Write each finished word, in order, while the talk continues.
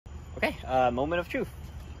Okay, moment of truth.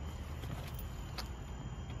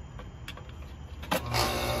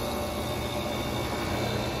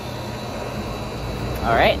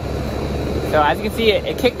 All right, so as you can see,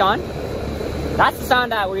 it kicked on. That's the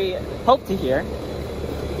sound that we hope to hear.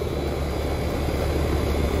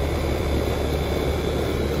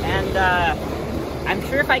 And I'm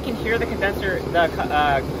sure if I can hear the condenser, the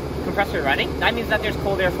compressor running, that means that there's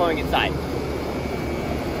cold air flowing inside.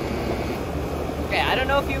 Okay, I don't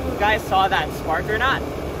know if you guys saw that spark or not.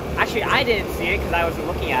 Actually, I didn't see it because I wasn't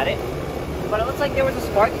looking at it. But it looks like there was a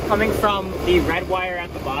spark coming from the red wire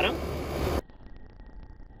at the bottom.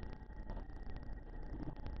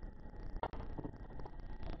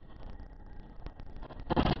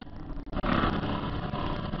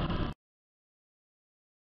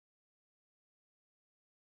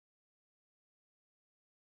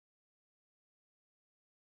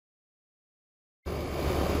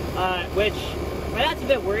 Which my dad's a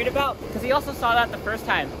bit worried about because he also saw that the first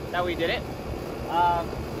time that we did it.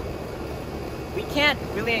 We can't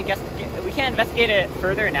really investigate it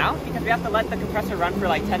further now because we have to let the compressor run for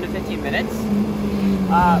like 10 to 15 minutes.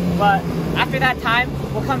 But after that time,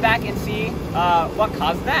 we'll come back and see what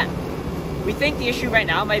caused that. We think the issue right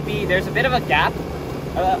now might be there's a bit of a gap.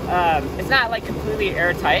 It's not like completely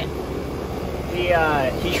airtight.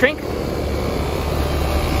 The heat shrink.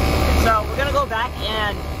 So we're gonna go back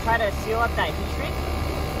and try to seal up that heat shrink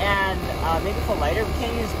and make it feel lighter. We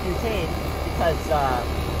can't use butane because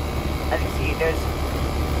as you can see, there's,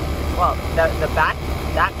 well, the back,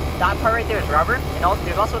 that part right there is rubber, and also,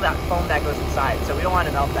 there's also that foam that goes inside, so we don't want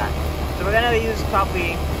to melt that. So we're gonna use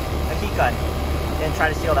probably a heat gun and try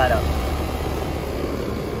to seal that up.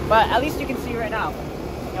 But at least you can see right now,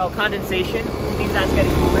 you know, condensation means that's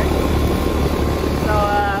getting cooler. So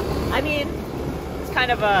I mean, it's kind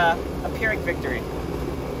of a Pyrrhic victory.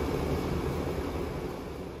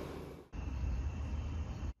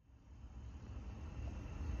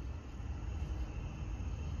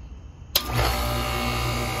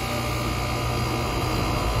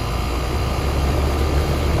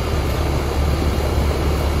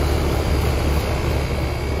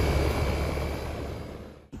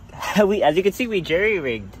 As you can see, we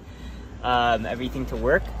jerry-rigged everything to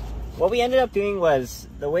work. What we ended up doing was,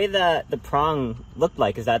 the way that the prong looked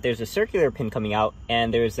like is that there's a circular pin coming out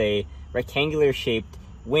and there's a rectangular shaped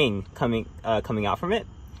wing coming out from it.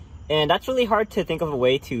 And that's really hard to think of a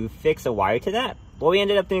way to fix a wire to that. What we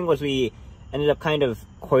ended up doing was we ended up kind of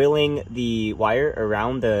coiling the wire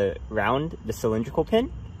around the cylindrical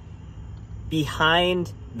pin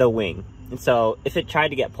behind the wing. And so if it tried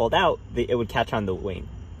to get pulled out, it would catch on the wing.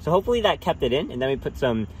 So hopefully that kept it in, and then we put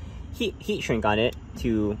some heat shrink on it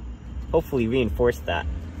to hopefully reinforce that.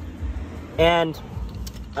 And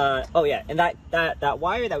oh yeah, and that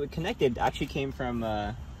wire that we connected actually came from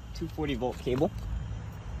a 240 volt cable.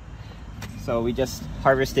 So we just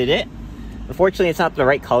harvested it. Unfortunately, it's not the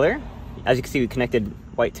right color. As you can see, we connected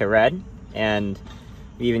white to red, and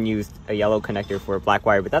we even used a yellow connector for a black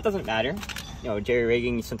wire, but that doesn't matter. You know,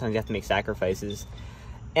 jerry-rigging, sometimes you have to make sacrifices.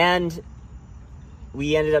 And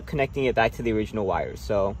we ended up connecting it back to the original wires.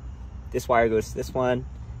 So this wire goes to this one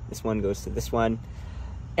goes to this one.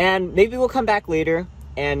 And maybe we'll come back later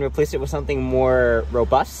and replace it with something more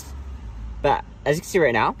robust. But as you can see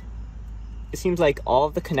right now, it seems like all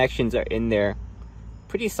of the connections are in there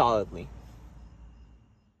pretty solidly.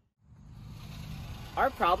 Our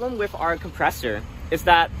problem with our compressor is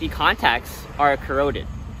that the contacts are corroded.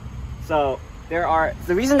 So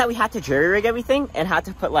the reason that we had to jerry rig everything and had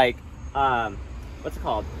to put like what's it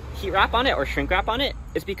called, heat wrap on it or shrink wrap on it,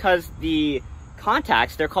 is because the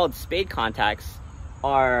contacts, they're called spade contacts,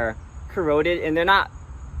 are corroded and they're not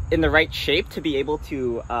in the right shape to be able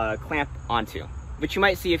to clamp onto, which you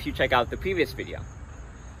might see if you check out the previous video.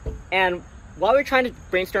 And while we're trying to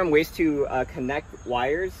brainstorm ways to connect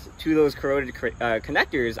wires to those corroded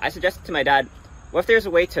connectors, I suggested to my dad, what if there's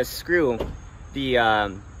a way to screw the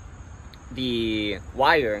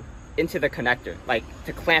wire into the connector, like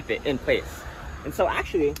to clamp it in place. And so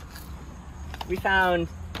actually, we found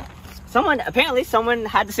apparently someone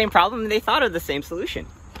had the same problem and they thought of the same solution.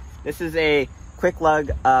 This is a quick lug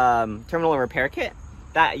terminal repair kit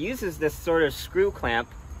that uses this sort of screw clamp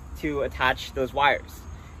to attach those wires.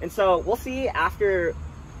 And so we'll see after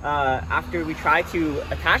we try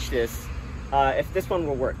to attach this, if this one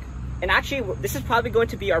will work. And actually, this is probably going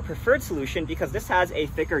to be our preferred solution because this has a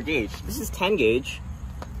thicker gauge. This is 10 gauge,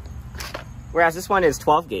 whereas this one is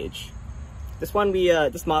 12 gauge. This one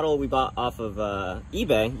this model we bought off of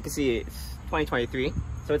eBay. You can see it's 2023,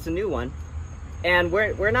 so it's a new one. And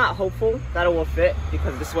we're not hopeful that it will fit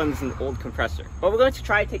because this one's an old compressor. But we're going to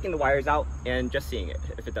try taking the wires out and just seeing it,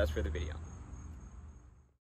 if it does for the video.